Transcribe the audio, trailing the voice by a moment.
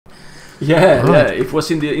Yeah, Right. yeah. It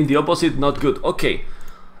was in the opposite, not good. Okay,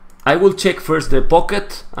 I will check first the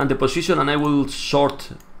pocket and the position, and I will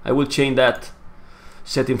change that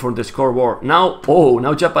setting for the scoreboard. Now, oh,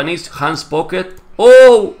 now Japanese hands pocket.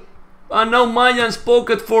 Oh, and now Mayans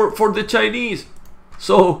pocket for the Chinese.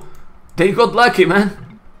 So they got lucky,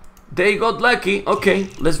 man. They got lucky. Okay,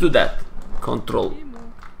 let's do that. Control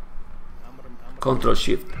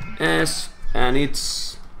Shift S, and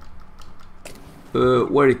it's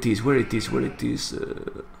where it is.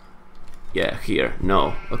 Yeah, here.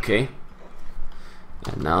 No. Okay.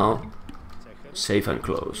 And now save and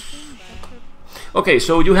close. Okay,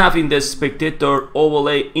 so you have in the spectator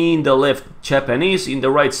overlay in the left Japanese, in the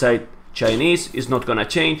right side Chinese. It's not gonna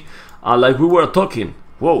change. Like we were talking.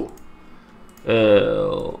 Whoa.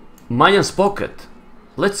 Mayan's pocket.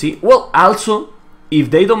 Let's see. Well, also, if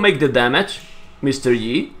they don't make the damage, Mr.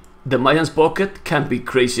 Yi, the Mayan's pocket can be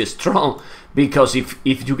crazy strong. Because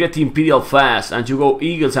if you get Imperial fast and you go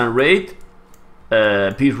Eagles and Raid,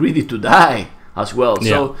 be ready to die as well. Yeah.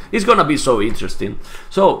 So it's gonna be so interesting.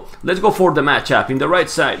 So let's go for the matchup. In the right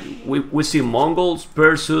side, we see Mongols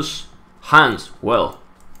versus Hans. Well,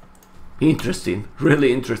 interesting,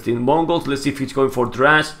 really interesting. Mongols, let's see if he's going for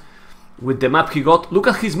Dras with the map he got. Look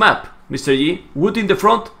at his map, Mr. Yi. Wood in the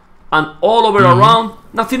front and all over around,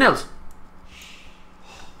 nothing else.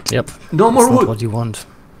 Yep. No more wood. What you want.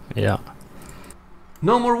 Yeah.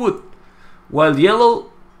 No more wood. While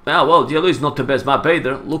yellow, well, yellow is not the best map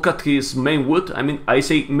either. Look at his main wood. I mean, I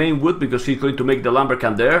say main wood because he's going to make the lumber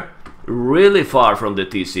camp there. Really far from the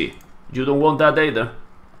TC. You don't want that either.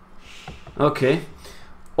 Okay.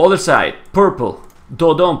 Other side, purple,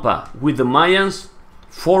 Dodonpa with the Mayans.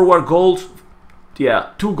 Forward goals. Yeah,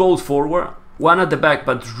 2 goals forward. 1 at the back,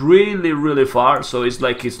 but really, really far. So it's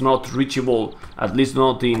like it's not reachable, at least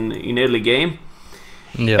not in early game.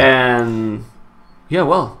 Yeah. And yeah,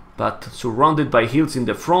 well, but surrounded by hills in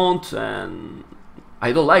the front, and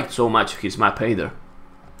I don't like so much his map either.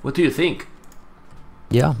 What do you think?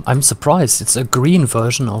 Yeah, I'm surprised. It's a green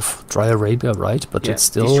version of Dry Arabia, right? But Yeah, it's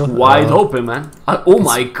still it's wide open, man. Oh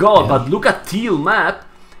my god, but look at teal map.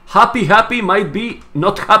 Happy might be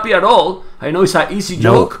not happy at all. I know it's an easy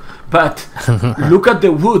joke, but look at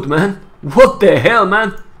the wood, man. What the hell,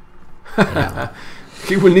 man? Yeah.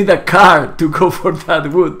 He will need a car to go for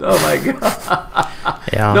that wood. Oh my god.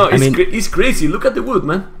 Yeah, no, it's crazy. Look at the wood,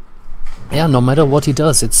 man. Yeah, no matter what he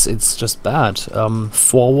does, it's just bad.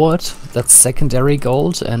 Forward, that's secondary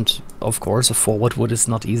gold, and of course a forward wood is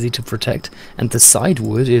not easy to protect, and the side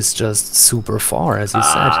wood is just super far, as you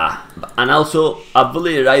said. And also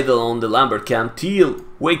ability idle on the lumber camp. Teal,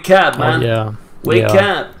 wake up, man. Oh, yeah. Wake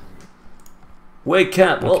up. Wake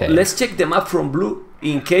up. Okay. Well, let's check the map from blue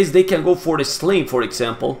in case they can go for the sling, for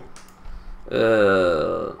example.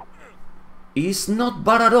 It's not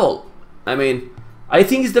bad at all. I mean, I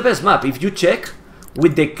think it's the best map. If you check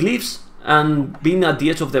with the cliffs and being at the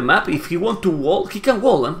edge of the map, if he wants to wall, he can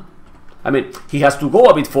wall them. I mean, he has to go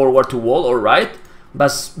a bit forward to wall, alright,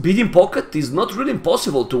 but being in pocket is not really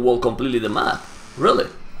impossible to wall completely the map. Really.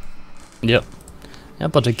 Yep. Yeah,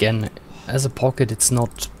 but again, as a pocket, it's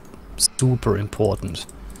not super important.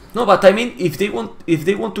 No, but I mean, if they want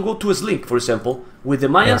to go to a sling, for example, with the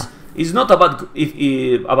Mayans, it's not about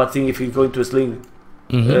a bad thing if you're going to a sling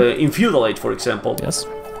in feudal age, for example. Yes,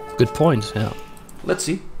 good point. Yeah. Let's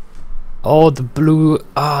see. Oh, the blue.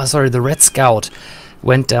 Sorry, the red scout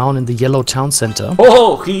went down in the yellow town center.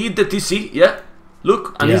 Oh, he hit the TC. Yeah.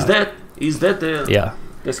 Look, and he's dead. He's dead.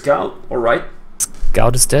 The scout. All right.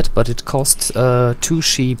 Scout is dead, but it cost 2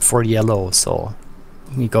 sheep for yellow, so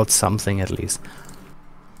he got something at least.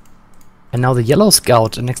 And now the yellow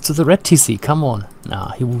scout next to the red TC. Come on.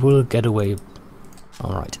 Nah, he will get away.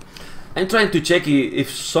 Alright. I'm trying to check if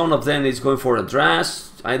some of them is going for a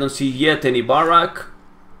Dras. I don't see yet any Barak.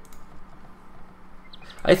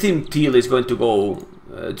 I think Teal is going to go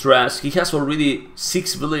Dras. He has already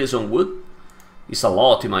 6 villages on wood. It's a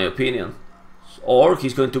lot in my opinion. Or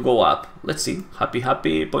he's going to go up. Let's see.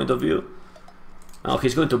 Happy point of view. Now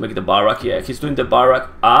he's going to make the Barak. Yeah, he's doing the Barak.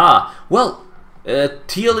 Well,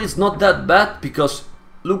 Teal is not that bad because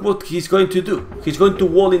look what he's going to do. He's going to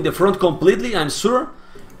wall in the front completely, I'm sure,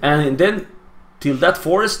 and then till that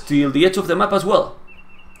forest, till the edge of the map as well.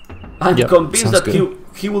 I'm convinced that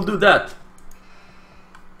he will do that.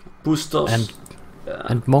 Bustos.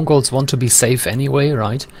 And Mongols want to be safe anyway,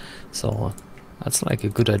 right? So that's like a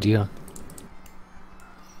good idea.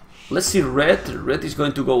 Let's see red. Red is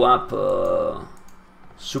going to go up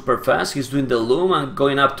super fast. He's doing the loom and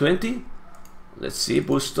going up 20. Let's see,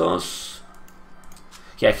 Bustos.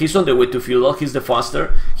 Yeah, he's on the way to feudal. He's the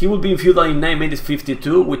faster. He will be in feudal in 9 minutes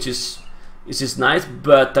 52, which is This is nice,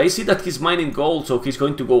 but I see that he's mining gold, so he's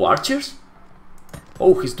going to go archers?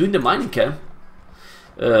 Oh, he's doing the mining camp.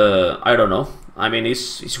 I don't know. I mean,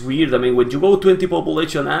 it's weird. I mean, when you go 20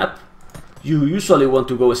 population up, you usually want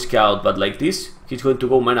to go scout, but like this, he's going to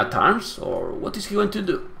go man at arms? Or what is he going to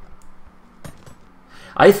do?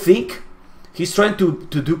 I think he's trying to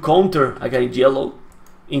do counter against yellow,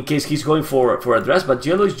 in case he's going for a dress, but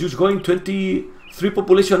yellow is just going 23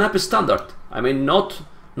 population up standard. I mean, not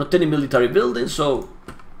any military building, so...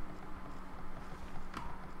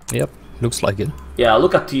 Yep, looks like it. Yeah,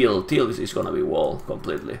 look at teal. Teal is gonna be wall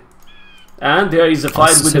completely. And there is a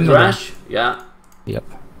fight with the trash. Yeah. Yep.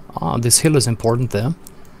 Ah, this hill is important there.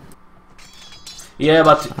 Yeah,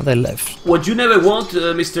 but they left. What you never want,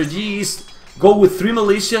 Mr. G, is go with 3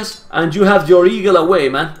 militias and you have your eagle away,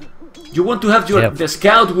 man. You want to have your the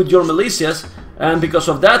scout with your militias, and because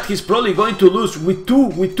of that, he's probably going to lose with two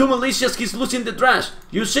militias. He's losing the trash.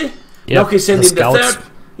 You see? Yep, now he's sending the third.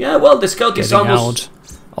 Yeah, well, the scout is almost.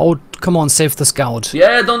 Oh, come on, save the scout.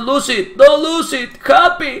 Yeah, don't lose it. Don't lose it.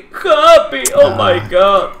 Happy. Oh my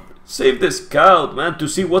God. Save the scout, man, to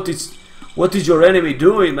see what is your enemy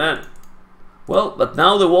doing, man. Well, but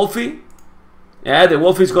now the Wolfie. Yeah, the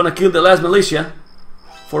Wolfie is gonna kill the last militia.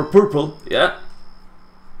 For purple, yeah.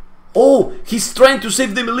 Oh, he's trying to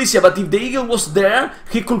save the militia, but if the eagle was there,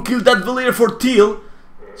 he could kill that villager for teal.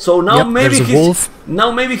 So now maybe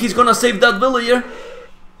he's gonna save that villager.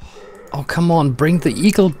 Oh, come on, bring the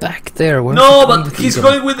eagle back there. No, but he's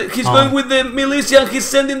going with the militia and he's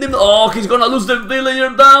sending them. Oh, he's gonna lose the villager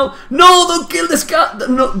now. No, don't kill the scout.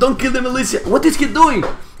 No, don't kill the militia. What is he doing?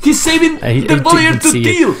 He's saving the villager to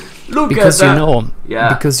teal. Look at that.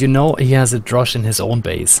 Because you know he has a drush in his own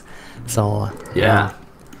base. So yeah.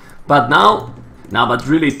 But but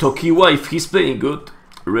really Tokiwa, if he's playing good,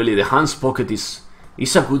 really the Hans pocket is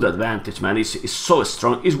a good advantage, man. It's so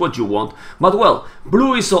strong, it's what you want. But well,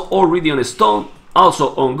 blue is already on a stone,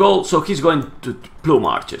 also on gold, so he's going to plume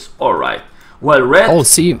arches. Alright. Well, red... Oh,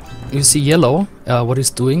 you see yellow, what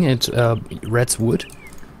he's doing at red's wood.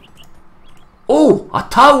 Oh, a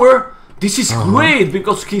tower! This is great,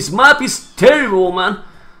 because his map is terrible, man.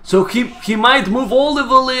 So he might move all the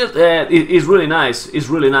villagers. It's really nice. It's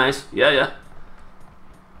really nice. Yeah.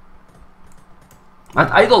 But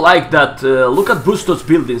I don't like that. Look at Busto's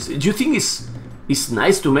buildings. Do you think it's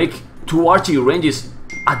nice to make 2 archery ranges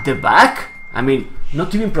at the back? I mean,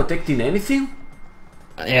 not even protecting anything?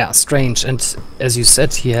 Yeah, strange. And as you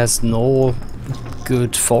said, he has no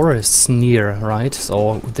good forests near, right?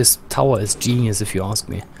 So this tower is genius, if you ask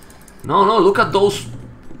me. No, look at those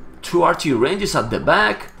 2 archery ranges at the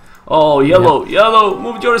back. Oh, yellow,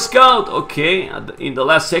 move your scout. Okay, in the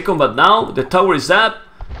last second, but now the tower is up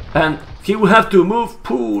and he will have to move.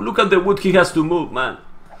 Pooh, look at the wood he has to move, man.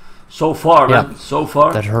 So far, man, so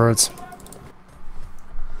far. That hurts.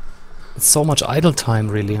 It's so much idle time,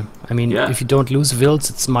 really. I mean, if you don't lose vills,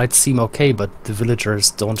 it might seem okay, but the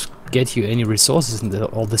villagers don't get you any resources in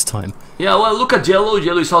all this time. Yeah, well, look at yellow.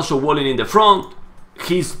 Yellow is also walling in the front.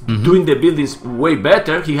 He's doing the buildings way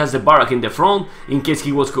better. He has the barrack in the front in case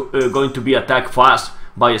he was going to be attacked fast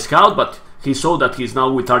by a scout, but he saw that he's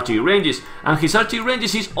now with archery ranges, and his archery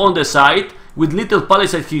ranges is on the side with little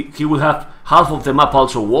palisade. He will have half of the map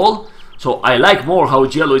also wall. So I like more how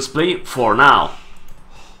yellow is playing for now.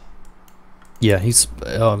 Yeah, he's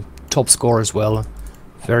top scorer as well.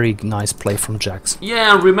 Very nice play from Jax.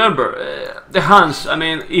 Yeah, and remember, the Hans, I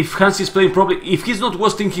mean, if Hans is playing probably, if he's not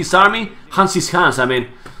wasting his army, Hans is Hans. I mean,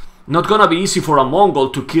 not gonna be easy for a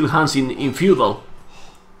Mongol to kill Hans in feudal.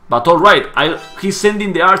 But alright, he's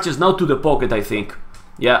sending the archers now to the pocket, I think.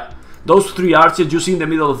 Yeah, those 3 archers you see in the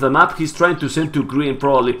middle of the map, he's trying to send to green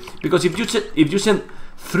probably. Because if you send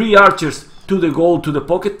 3 archers to the goal, to the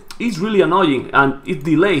pocket, it's really annoying and it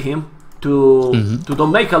delay him to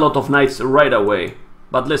don't make a lot of knights right away.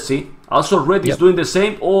 But let's see. Also red is doing the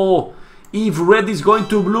same. Oh, if red is going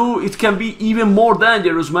to blue, it can be even more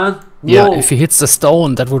dangerous, man. Whoa. Yeah, if he hits the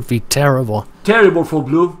stone, that would be terrible. Terrible for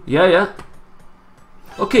blue. Yeah.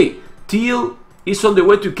 Okay, teal is on the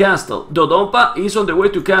way to castle. Dodonpa is on the way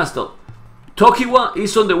to castle. Tokiwa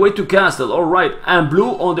is on the way to castle. Alright, and blue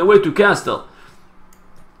on the way to castle.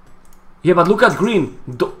 Yeah, but look at green.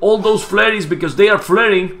 All those flares, because they are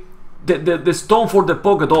flaring the stone for the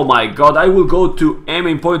pocket. Oh my god, I will go to M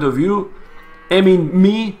in point of view. M in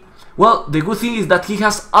me. Well, the good thing is that he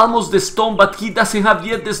has almost the stone, but he doesn't have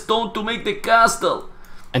yet the stone to make the castle.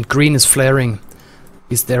 And green is flaring.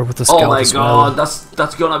 He's there with the scout. Oh my god,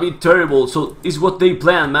 that's gonna be terrible. So it's what they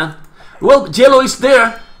plan, man. Well, yellow is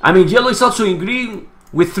there. I mean, yellow is also in green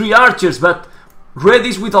with 3 archers, but red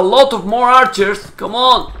is with a lot of more archers. Come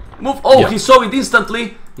on, move. Oh, he saw it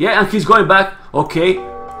instantly. Yeah, and he's going back. Okay.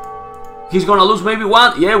 He's gonna lose maybe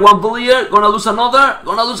one. Yeah, one bullier. Gonna lose another.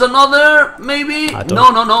 Gonna lose another. Maybe. I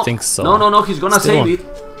don't No. think so. No. He's gonna Still save it.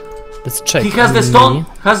 Let's check. He has the stone.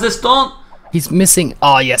 Has the stone. He's missing.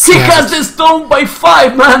 Oh, yes. He has the stone by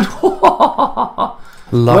 5, man.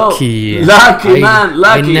 Lucky. Well, lucky, man.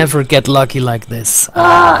 Lucky. I never get lucky like this.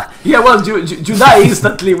 Yeah, well, you die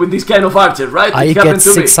instantly with this kind of archer, right? I It get happened to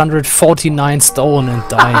me. 649 stone and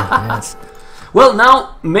die. Yes. Well,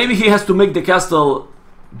 now maybe he has to make the castle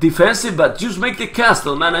defensive, but just make the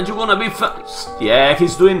castle, man, and you're gonna be fast. Yeah,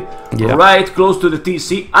 he's doing right close to the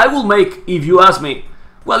TC. I will make, if you ask me,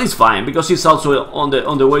 well, it's fine because he's also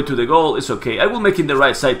on the way to the goal. It's okay. I will make him the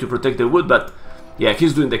right side to protect the wood, but yeah,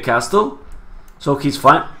 he's doing the castle, so he's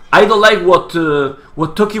fine. I don't like what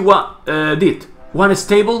Tokiwa did. One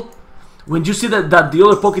stable. When you see that the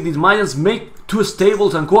other pocket is Mayans, make 2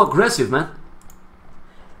 stables and go aggressive, man.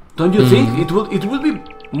 Don't you think it will be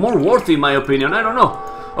more worthy, in my opinion? I don't know.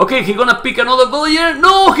 Okay, he gonna pick another villager.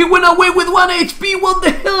 No, he went away with 1 HP. What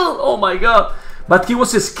the hell? Oh my god! But he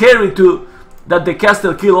was scary to that the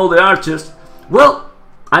castle kill all the archers. Well,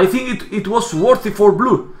 I think it was worthy for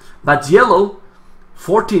blue, but yellow,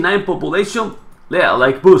 49 population. Yeah,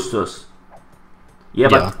 like Bustos. Yeah,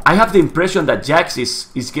 but I have the impression that Jax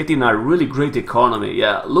is getting a really great economy.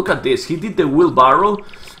 Yeah, look at this. He did the wheelbarrow,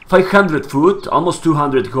 500 foot, almost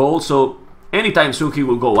 200 gold. So anytime soon he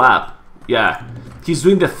will go up. Yeah, he's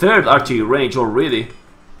doing the 3rd archery range already.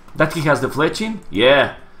 That he has the fletching.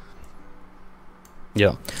 Yeah.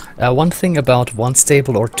 Yeah. One thing about 1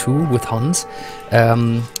 stable or 2 with Huns.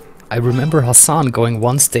 I remember Hassan going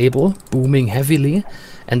 1 stable, booming heavily,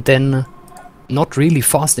 and then not really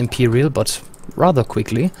fast Imperial, but rather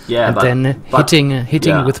quickly. Yeah, and then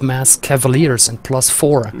hitting with mass Cavaliers and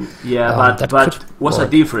 +4. Yeah, but what's the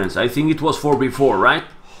difference? I think it was 4v4, right?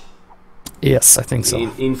 Yes, I think so.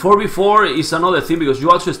 In 4v4 is another thing because you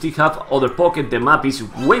also still have other pocket. The map is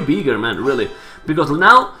way bigger, man, really. Because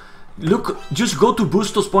now, look, just go to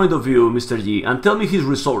Bustos' point of view, Mr. G, and tell me his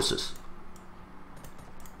resources.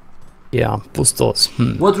 Yeah, Bustos.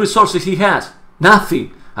 What resources he has?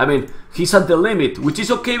 Nothing. I mean, he's at the limit, which is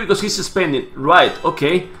okay because he's spending. Right,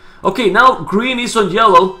 okay. Okay, now green is on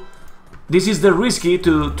yellow. This is the risky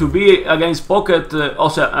to be against pocket,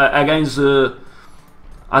 also against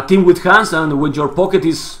a team with hands, and when your pocket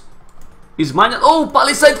is mine. Oh,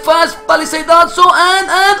 Palisade fast, Palisade also,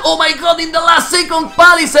 and oh my god, in the last second,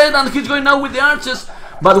 Palisade, and he's going now with the archers.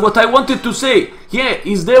 But what I wanted to say, yeah,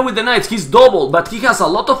 he's there with the knights, he's double, but he has a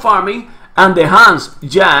lot of farming, and the hands,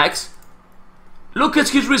 Jax. Look at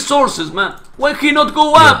his resources, man. Why he not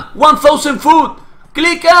go up? 1,000 food.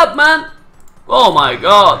 Click up, man. Oh my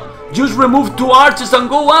god. Just remove 2 archers and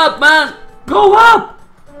go up, man. Go up.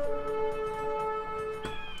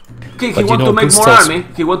 Okay, he want to make more army.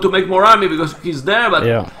 He want to make more army because he's there, but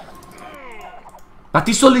but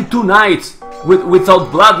it's only 2 knights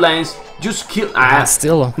without bloodlines. Just kill.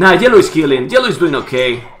 Still. Nah, yellow is killing. Yellow is doing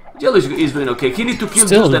okay. Yellow is doing okay. He need to kill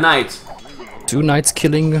just the knights. 2 knights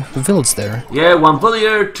killing vills there. Yeah, 1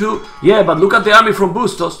 villager, 2. Yeah, but look at the army from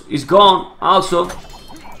Bustos. It's gone also.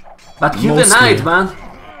 But kill the knight, man.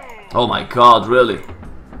 Oh my god, really.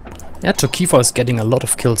 Yeah, Tokiwa is getting a lot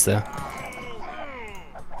of kills there.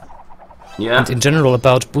 Yeah. And in general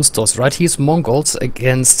about Bustos, right? He's Mongols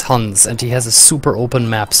against Huns, and he has a super open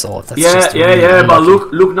map, so that's just really unlucky. But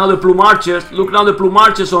look now the plume archers. Look now the plume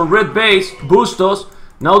archers on red base, Bustos.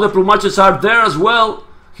 Now the plume archers are there as well.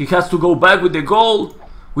 He has to go back with the gold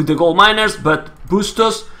miners, but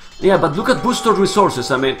Bustos, yeah, but look at Bustos' resources,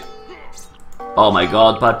 I mean, oh my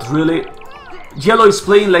god, but really, yellow is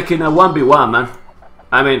playing like in a 1v1, man.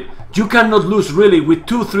 I mean, you cannot lose really with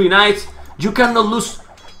 2-3 knights, you cannot lose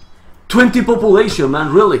 20 population,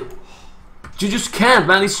 man, really. You just can't,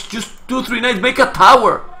 man, it's just 2-3 knights, make a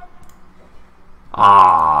tower.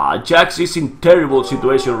 Jax is in terrible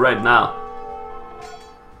situation right now.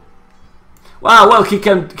 Wow, well, he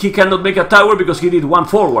cannot make a tower because he did 1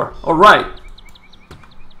 forward. Alright.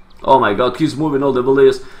 Oh my god, he's moving all the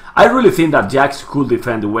bullies. I really think that Jax could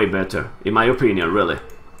defend way better, in my opinion, really.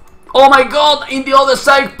 Oh my god, in the other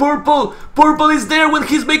side, purple! Purple is there when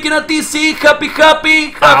he's making a TC. Happy,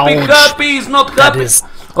 he's not happy.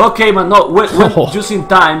 Okay, man, no, wait, just in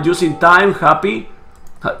time, happy.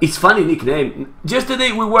 It's funny nickname.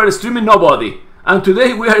 Yesterday we were streaming nobody. And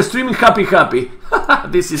today we are streaming happy.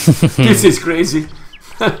 This is crazy.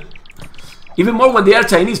 Even more when they are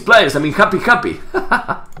Chinese players. I mean, happy.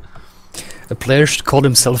 A player should call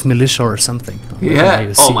himself militia or something.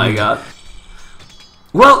 Yeah. Oh my god.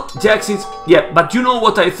 Well, Jax is but you know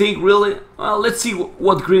what I think really? Well, let's see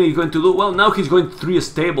what green is going to do. Well, now he's going 3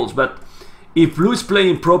 stables, but if blue is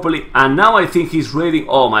playing properly, and now I think he's ready.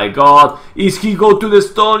 Oh my god, is he go to the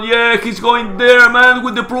stone? Yeah, he's going there, man,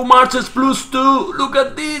 with the plume archers +2. Look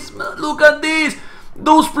at this, man, look at this.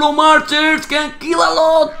 Those plume archers can kill a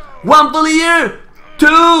lot. 1 villager,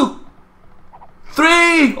 2,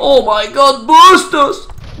 3. Oh my god, boost us,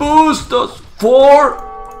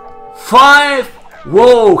 4, 5.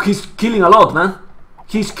 Whoa, he's killing a lot, man.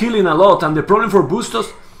 He's killing a lot, and the problem for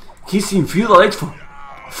Bustos, he's in feudal age for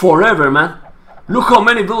forever, man. Look how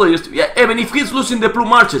many villagers. Yeah, even if he's losing the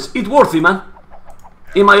plume archers, it's worth it, man.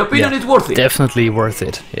 In my opinion, it's worth it. Definitely worth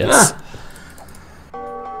it, yes. Yeah.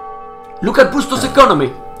 Look at Bustos'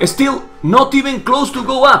 economy. Still not even close to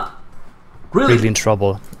go up. Really in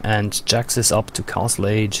trouble. And Jax is up to castle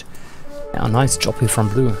age. Yeah, nice job here from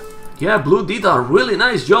blue. Yeah, blue did a really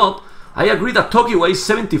nice job. I agree that Tokyo is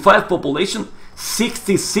 75 population,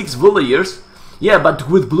 66 villagers. Yeah, but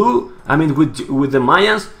with blue, I mean with the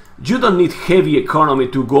Mayans, you don't need heavy economy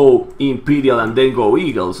to go Imperial and then go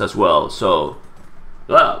Eagles as well. So,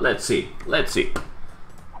 well, let's see.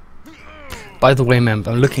 By the way, ma'am,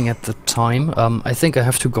 I'm looking at the time. I think I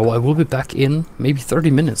have to go. I will be back in maybe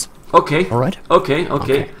 30 minutes. Okay. All right. Okay.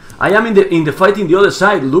 I am in the fight in the other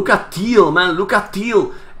side. Look at Teal, man. Look at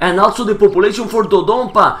Teal. And also the population for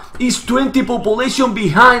Dodonpa is 20 population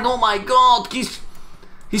behind. Oh my god,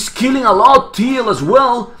 he's killing a lot. Teal as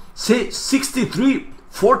well. Say 63,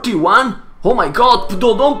 41. Oh my god,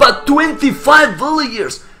 Dodonpa 25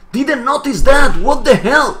 villagers. Didn't notice that. What the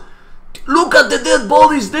hell? Look at the dead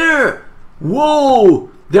bodies there. Whoa.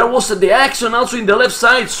 There was the action also in the left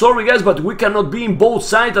side. Sorry guys, but we cannot be in both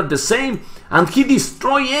sides at the same. And he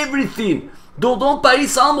destroyed everything. Dodonpa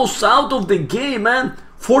is almost out of the game, man.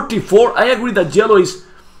 44. I agree that yellow is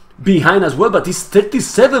behind as well, but it's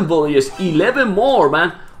 37 villagers. 11 more,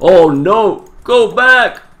 man. Oh no. Go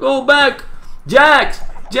back. Jax,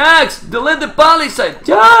 delete the palisade.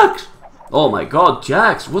 Jax. Oh my god,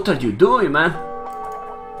 Jax, what are you doing, man?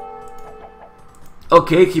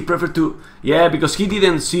 Okay, he preferred to... Yeah, because he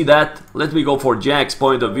didn't see that. Let me go for Jax's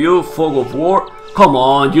point of view. Fog of War. Come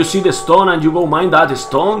on, you see the stone and you go mine that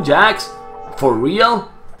stone, Jax? For real?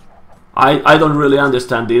 I don't really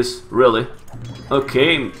understand this, really.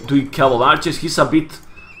 Okay, doing cavalry archers. He's a bit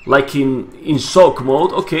like in soak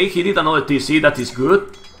mode. Okay, he did another TC, that is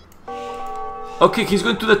good. Okay, he's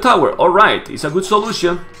going to the tower. Alright, it's a good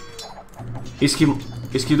solution. Is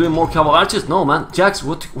he doing more cavalry archers? No, man. Jax,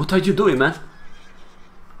 what are you doing, man?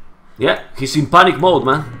 Yeah, he's in panic mode,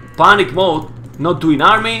 man. Panic mode. Not doing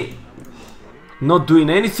army. Not doing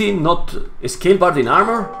anything. Not scale bard in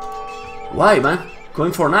armor. Why, man?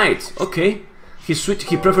 Going for knights. Okay. He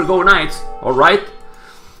prefer go knights. Alright.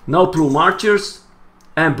 Now plume archers.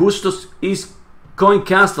 And Bustos is going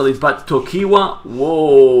castle it, but Tokiwa.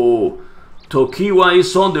 Whoa. Tokiwa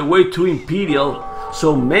is on the way to Imperial.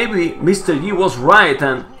 So maybe Mr. Yi was right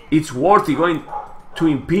and it's worth it going to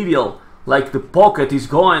Imperial. Like the pocket is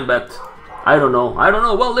going, but I don't know.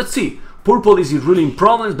 Well, let's see. Purple is really in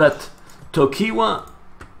problems, but Tokiwa,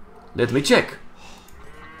 let me check.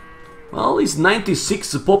 Well, it's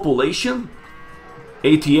 96 population,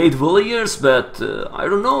 88 villagers, but I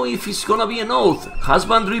don't know if it's gonna be an oath.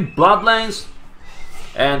 Husbandry, bloodlines,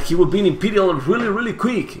 and he will be in Imperial really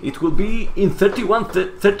quick. It will be in 31,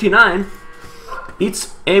 39.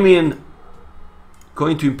 It's, I mean,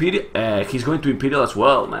 going to Imperial. He's going to Imperial as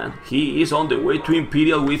well, man. He is on the way to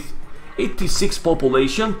Imperial with 86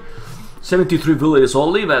 population, 73 villages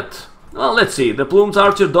only, but well, let's see. The Plumes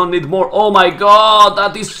Archer don't need more. Oh my god,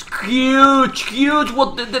 that is huge.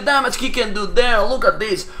 What the damage he can do there. Look at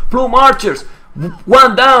this. Plume Archers.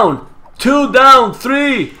 1 down, 2 down,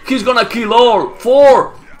 3. He's gonna kill all.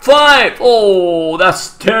 4, 5. Oh,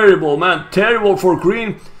 that's terrible, man. Terrible for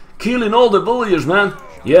green. Killing all the villagers, man.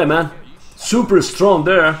 Yeah, man. Super strong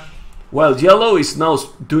there. While yellow is now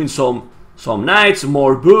doing some knights,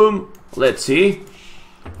 more boom. Let's see.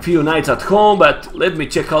 Few knights at home, but let me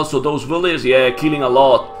check also those villages. Yeah, killing a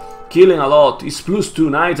lot. It's +2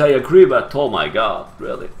 knights, I agree, but oh my god,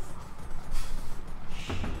 really.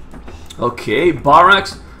 Okay,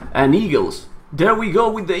 barracks and eagles. There we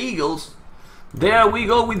go with the eagles.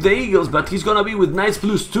 But he's gonna be with knights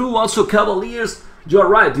 +2, also cavaliers. You're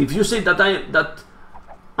right. If you say that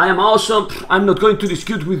I am awesome, I'm not going to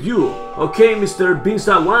dispute with you. Okay, Mr.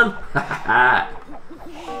 Beanstalk 1.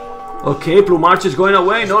 Okay, Plume Archer is going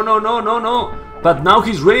away. No. But now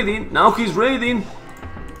he's raiding.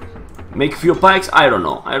 Make few pikes. I don't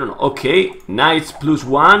know. Okay, knights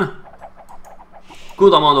 +1.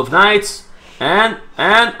 Good amount of knights. And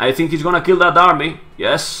I think he's gonna kill that army.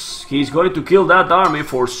 Yes, he's going to kill that army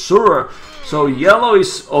for sure. So yellow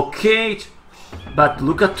is okay. But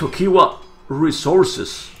look at Tokiwa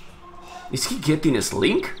resources. Is he getting a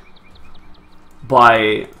slink?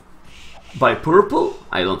 By purple?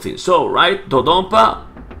 I don't think so, right? Dodonpa.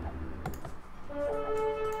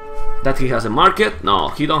 That he has a market? No,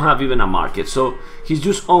 he don't have even a market. So he's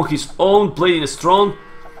just on his own, playing strong.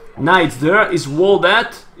 Knights there. Is wall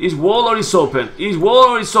that? Is wall or is open? Is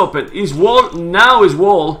wall or is open? Is wall? Now is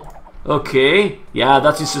wall. Okay. Yeah,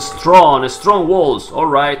 that is a strong walls.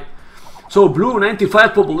 Alright. So blue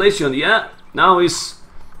 95 population, yeah. Now is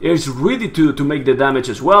ready to make the damage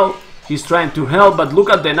as well. He's trying to help, but look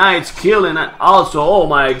at the knights killing, and also, oh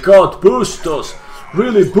my god, Bustos.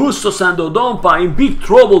 Really, Bustos and Dodonpa in big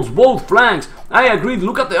troubles, both flanks. I agree,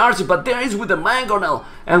 look at the RC, but there is with the Mangonel.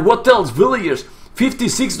 And what else? Villagers.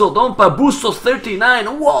 56 Dodonpa, Bustos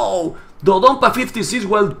 39. Whoa! Dodonpa 56,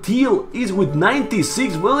 while Teal is with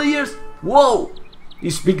 96 villagers. Whoa!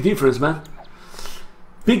 It's big difference, man.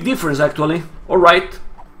 Big difference, actually. Alright.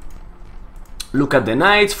 Look at the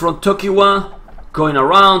knights from Tokiwa. Going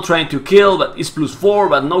around, trying to kill, but it's +4,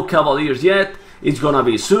 but no cavaliers yet. It's gonna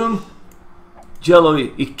be soon. Yellow,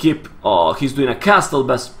 he's doing a castle,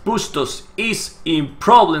 but Bustos is in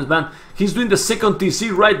problems, man. He's doing the second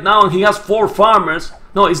TC right now, and he has 4 farmers.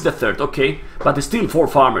 No, it's the third, okay. But still 4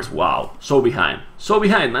 farmers. Wow, so behind. So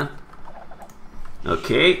behind, man.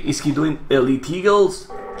 Okay, is he doing Elite Eagles?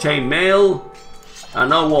 Chainmail? And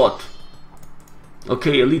now what?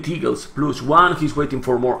 Okay, Elite Eagles, +1. He's waiting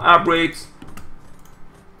for more upgrades.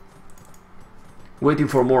 Waiting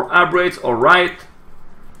for more upgrades, alright.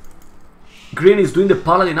 Green is doing the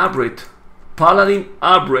Paladin upgrade. Paladin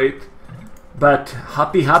upgrade. But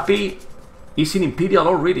Happy is in Imperial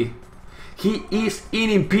already. He is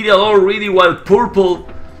in Imperial already, while Purple,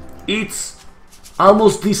 it's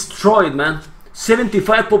almost destroyed, man.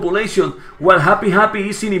 75 population, while Happy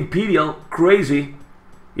is in Imperial. Crazy.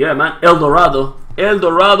 Yeah, man.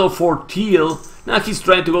 Eldorado for Teal. Now he's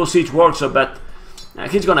trying to go Siege Workshop, but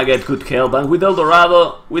he's gonna get good help. And with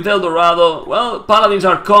Eldorado, well, Paladins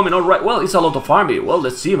are coming, alright. Well, it's a lot of army. Well,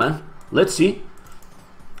 let's see, man. Let's see.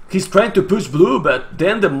 He's trying to push blue, but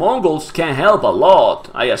then the Mongols can help a lot,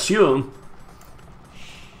 I assume.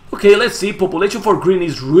 Okay, let's see. Population for green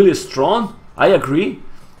is really strong. I agree.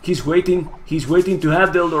 He's waiting to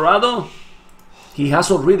have the Eldorado. He has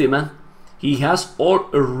already, man. He has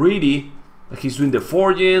already. He's doing the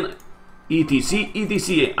forging.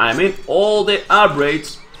 etc. I mean, all the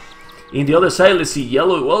upgrades. In the other side, let's see,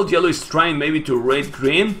 yellow. Well, yellow is trying maybe to raid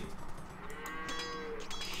green.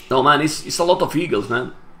 No, man, it's a lot of eagles,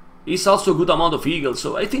 man. It's also a good amount of eagles,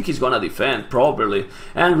 so I think he's gonna defend properly.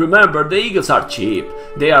 And remember, the eagles are cheap.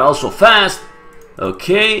 They are also fast.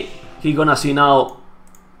 Okay, he's gonna see now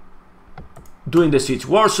doing the siege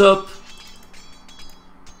workshop.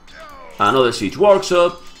 Another siege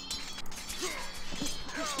workshop.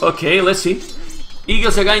 Okay, let's see.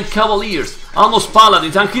 Eagles against Cavaliers. Almost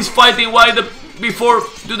Paladins. And he's fighting while before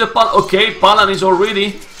do the okay, Paladins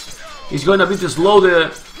already. He's going a bit slow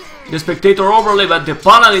the spectator overlay, but the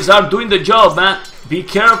Paladins are doing the job, man. Be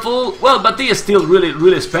careful. Well, but they are still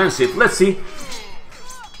really expensive. Let's see.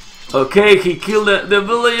 Okay, he killed the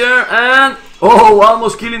villager and oh,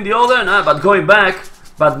 almost killing the other. Nah, but going back.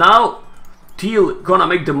 But now Teal gonna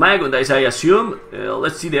make the Magondais, I assume.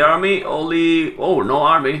 Let's see the army. Only, oh, no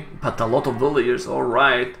army, but a lot of villagers. All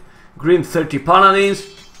right. Green 30 Paladins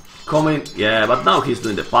coming. Yeah, but now he's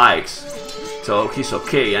doing the pikes, so he's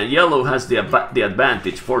okay. And yellow has the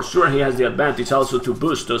advantage for sure. He has the advantage also to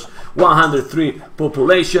boost us. 103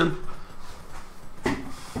 population.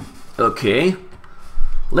 Okay.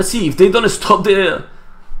 Let's see if they don't stop the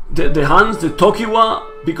Hans, the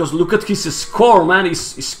Tokiwa, because look at his score, man.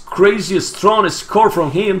 It's crazy strong score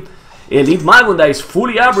from him. Elite Magunda is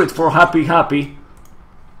fully average for Happy.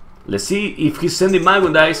 Let's see if he's sending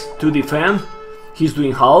Magundais to defend. He's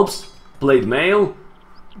doing halves, plate mail.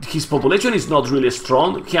 His population is not really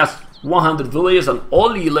strong. He has 100 villages and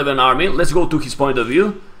only 11 army. Let's go to his point of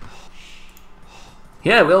view.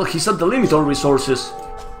 Yeah, well, he's at the limit on resources.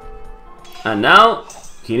 And now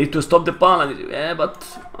he needs to stop the Paladin. Yeah, but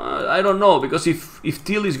I don't know, because if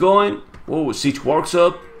Teal is going, oh, siege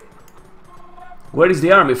workshop. Where is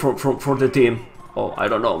the army for the team? Oh, I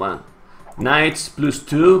don't know, man. Knights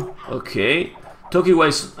 +2. Okay. Tokiwa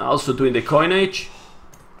is also doing the coinage.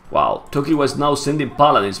 Wow, Tokiwa is now sending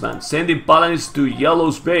Paladins, man. Sending Paladins to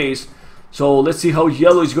Yellow's base. So let's see how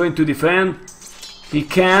Yellow is going to defend. He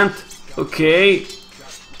can't. Okay.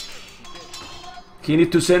 He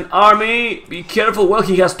needs to send army. Be careful. Well,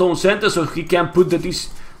 he has town center, so he can put the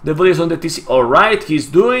villages on the TC. Alright, he's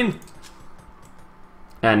doing.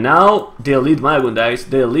 And now the Elite Magundais.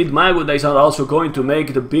 The Elite Magundais are also going to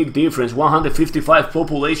make the big difference. 155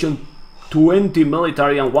 population 20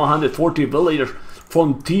 military and 140 villagers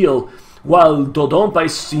from Teal, while Dodonpa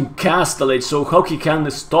is in Castle Age, so how he can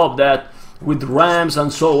stop that with rams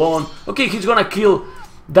and so on. Okay, he's gonna kill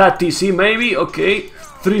that TC maybe. Okay,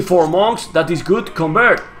 3-4 monks, that is good.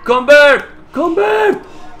 Convert, convert, convert.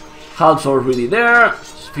 Halves already there,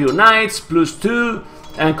 few knights, +2,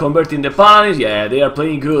 and converting the paladins. Yeah, they are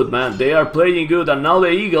playing good, man, they are playing good. And now the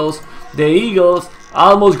Eagles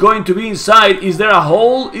almost going to be inside. Is there a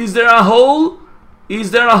hole? Is there a hole?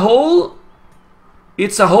 Is there a hole?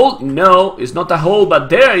 It's a hole? No, it's not a hole, but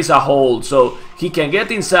there is a hole, so he can get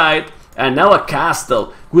inside. And now a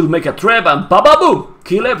castle will make a trap and ba-ba-boom,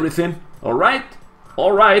 kill everything. Alright,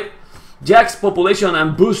 alright. Jack's population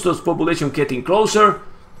and Bustos' population getting closer.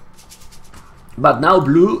 But now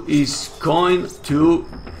blue is going to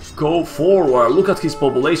go forward. Look at his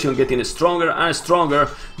population getting stronger and stronger.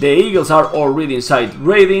 The Eagles are already inside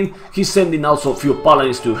raiding. He's sending also a few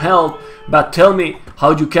paladins to help. But tell me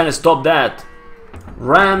how you can stop that.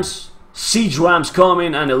 Rams, siege rams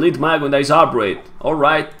coming, and elite Magundice upgrade.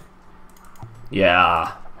 Alright.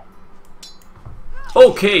 Yeah.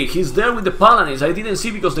 Okay, he's there with the paladins. I didn't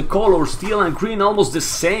see because the colors teal and green almost the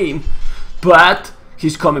same. But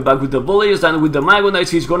he's coming back with the villagers, and with the Magundites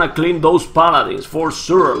he's gonna clean those paladins for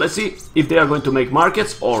sure. Let's see if they are going to make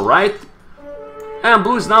markets. Alright. And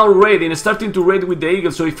blue is now raiding, starting to raid with the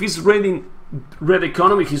Eagles. So if he's raiding red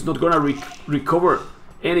economy, he's not gonna recover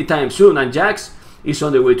anytime soon. And Jax is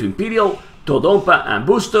on the way to Imperial, Todompa and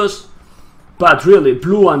Bustos. But really,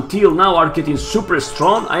 blue and teal now are getting super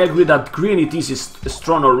strong. I agree that green it is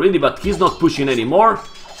strong already, but he's not pushing anymore.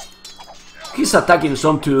 He's attacking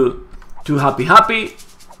some to happy.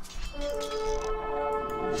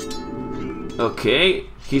 Okay,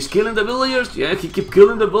 he's killing the villagers. Yeah, he keep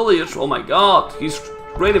killing the villagers. Oh my god, he's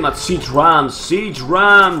raiding at siege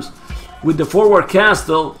rams with the forward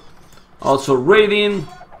castle. Also raiding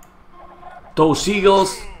those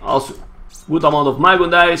eagles. Also good amount of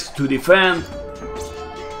Magundice to defend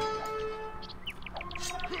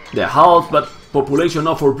the house, but population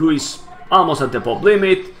now for blue is almost at the pop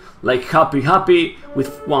limit. Like happy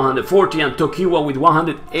with 140 and Tokiwa with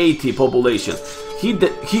 180 population.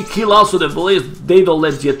 He kill also the villagers. They don't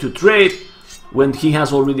let yet to trade when he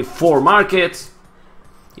has already 4 markets.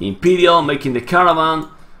 Imperial making the caravan.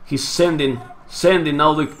 He's sending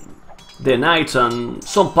now the knights and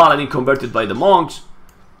some paladin converted by the monks.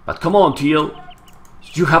 But come on, Teal,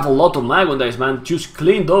 you have a lot of Magundice, man. Just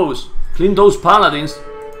clean those paladins.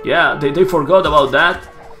 Yeah, they forgot about that.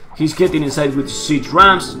 He's getting inside with siege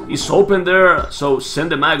rams. It's open there, so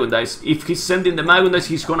send the Magundice. If he's sending the Magundice,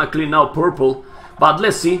 he's gonna clean out purple. But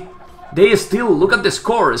let's see. They still, look at the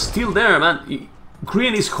score, it's still there, man.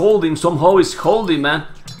 Green is holding, somehow is holding, man.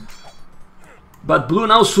 But blue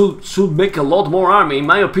now should make a lot more army, in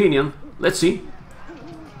my opinion. Let's see.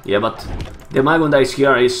 Yeah, but the Magundice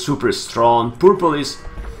here is super strong. Purple is,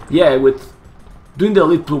 yeah, with doing the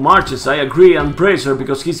elite blue marches, I agree, and Bracer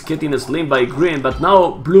because he's getting slim by green. But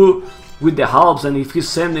now blue with the halves, and if he's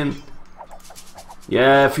sending,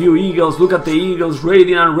 yeah, a few eagles. Look at the eagles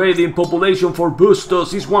raiding and raiding. Population for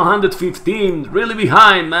Bustos is 115, really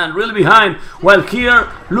behind, man, really behind. While here,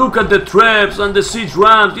 look at the traps and the siege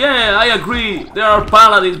rams. Yeah, I agree, there are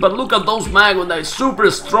paladins, but look at those Magundice, super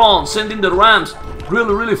strong, sending the rams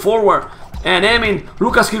really forward. And I mean,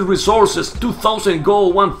 look at his resources, 2,000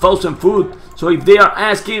 gold, 1,000 food. So if they are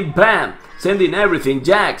asking, bam, sending everything.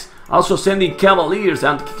 Jax also sending cavaliers,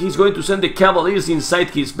 and he's going to send the cavaliers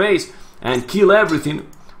inside his base and kill everything.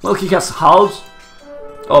 Well, he has halves.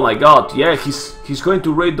 Oh my god, yeah, he's going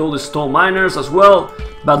to raid all the stone miners as well.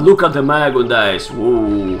 But look at the Magundice.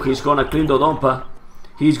 Ooh, he's gonna clean Dodonpa.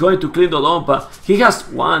 He's going to clean Dodonpa. He has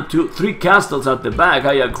 1, 2, 3 castles at the back,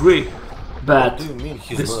 I agree. But what do you mean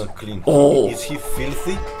he's gonna clean? Oh, is he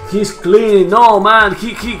filthy? He's cleaning. No, man,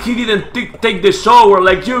 he didn't take the shower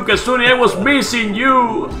like you, Kasuni. I was missing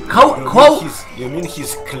you. How? You mean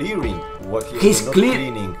he's clearing? What he's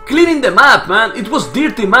cleaning? Cleaning the map, man. It was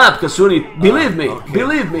dirty map, Kasuni. Believe me, okay.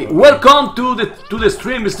 Believe me. Welcome to the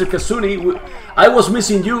stream, Mr. Kasuni. I was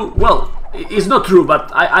missing you. Well, it's not true, but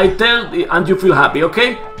I tell, and you feel happy,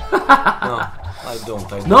 okay? No. I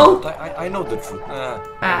don't. No? I know the truth.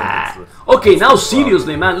 I know the truth. Okay, now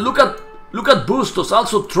seriously, man. Look at Bustos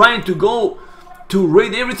also trying to go to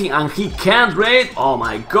raid everything, and he can't raid. Oh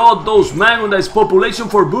my god, those Magundice population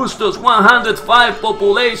for Bustos, 105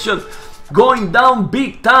 population, going down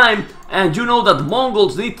big time. And you know that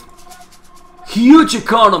Mongols need huge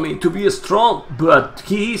economy to be strong, but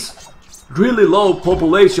he is really low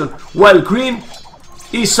population. While green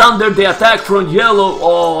is under the attack from yellow.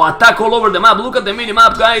 Oh, attack all over the map. Look at the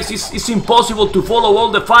mini-map, guys. It's impossible to follow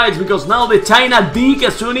all the fights because now the China D,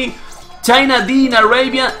 Kazuni, China D in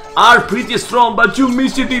Arabia are pretty strong, but you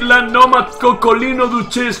missed it in La Nomad Cocolino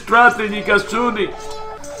Duce strategy, Kazuni.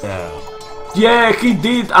 Yeah, he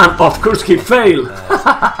did, and of course he failed.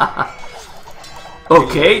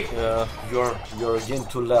 Okay. You're again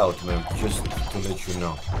too loud, man. Just to let you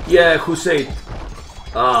know. Yeah, who said?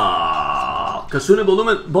 Kazune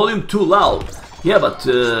volume too loud. Yeah, but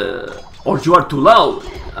or you are too loud,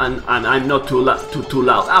 and I'm not too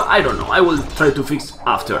loud. I don't know. I will try to fix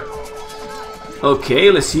after. Okay,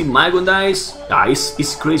 let's see. Magondice.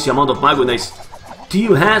 It's crazy amount of Magondice.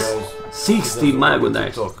 Tio has 60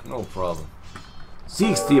 Magondice. No problem.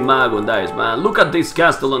 60 Magondice, man. Look at this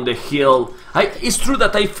castle on the hill. It's true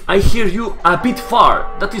that I hear you a bit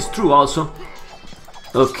far. That is true also.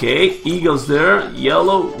 Okay, eagles there,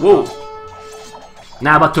 yellow. Whoa.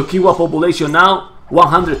 Nah, but Tokiwa population now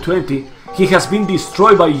 120. He has been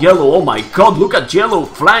destroyed by yellow. Oh my god, look at yellow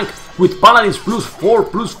flank with paladins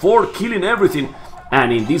 +4 killing everything.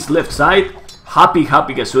 And in this left side, happy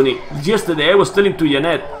Kazuni. Yesterday I was telling to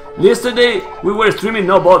Janet, yesterday we were streaming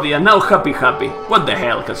nobody, and now happy. What the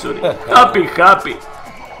hell, Kazuni? happy.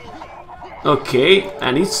 Okay,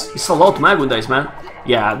 and it's a lot Magundice, man.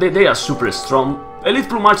 Yeah, they are super strong. Elite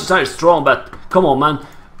Blue Marches are strong, but come on, man.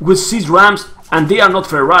 With 6 Rams, and they are not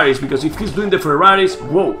Ferraris, because if he's doing the Ferraris,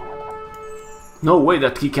 whoa. No way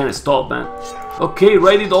that he can stop, man. Okay,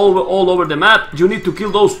 raid it all over the map. You need to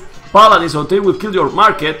kill those paladins or they will kill your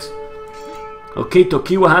market. Okay,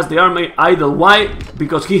 Tokiwa has the army idle. Why?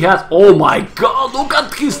 Because he has... Oh my god, look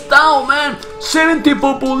at his town, man. 70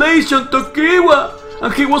 population, Tokiwa.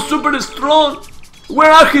 And he was super strong.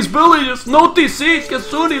 Where are his villages? No TC,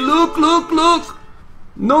 Kazuni, look.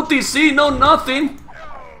 No TC, no nothing.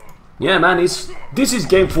 Yeah, man, this is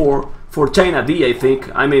game for China D, I think.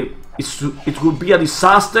 I mean, it would be a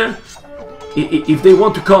disaster if they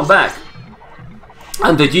want to come back.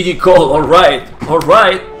 And the GG call, alright.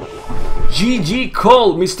 GG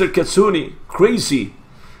call, Mr. Katsuni.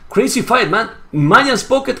 Crazy fight, man. Mayan's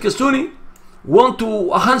pocket, Katsuni, won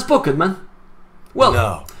to a Han's pocket, man.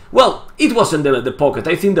 Well, it wasn't the pocket.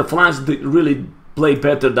 I think the flanks really play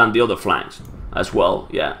better than the other flanks as well,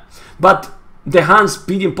 yeah. But the Hans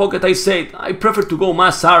Pigeon pocket, I said, I prefer to go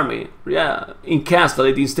mass army, yeah, in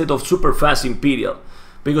Castellate instead of super fast Imperial,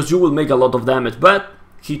 because you will make a lot of damage, but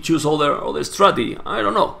he chose other strategy, I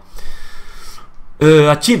don't know.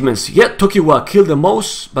 Achievements, yeah, Tokiwa killed the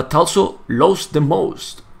most, but also lost the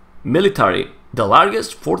most. Military, the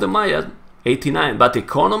largest for the Maya, 89, but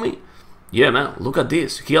economy, yeah, man, look at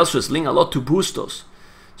this. He also sling a lot to Bustos.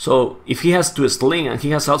 So if he has to sling and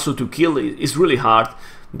he has also to kill, it's really hard.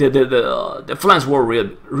 The flanks were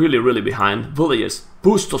really behind. Villagers,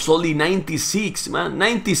 Bustos only 96, man,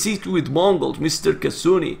 96 with Mongols. Mr.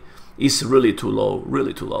 Kazuni is really too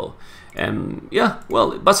low. Yeah,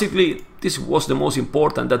 well, basically this was the most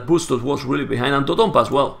important, that Bustos was really behind, and Dodonpa as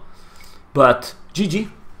well. But GG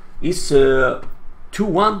is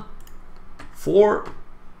 2-1 for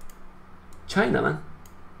China, man.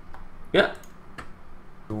 Yeah.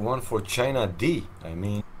 2-1 for China D. I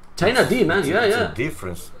mean, China D, man. Yeah. It's a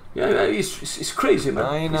difference. Yeah, it's crazy, man.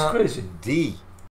 China it's crazy. D.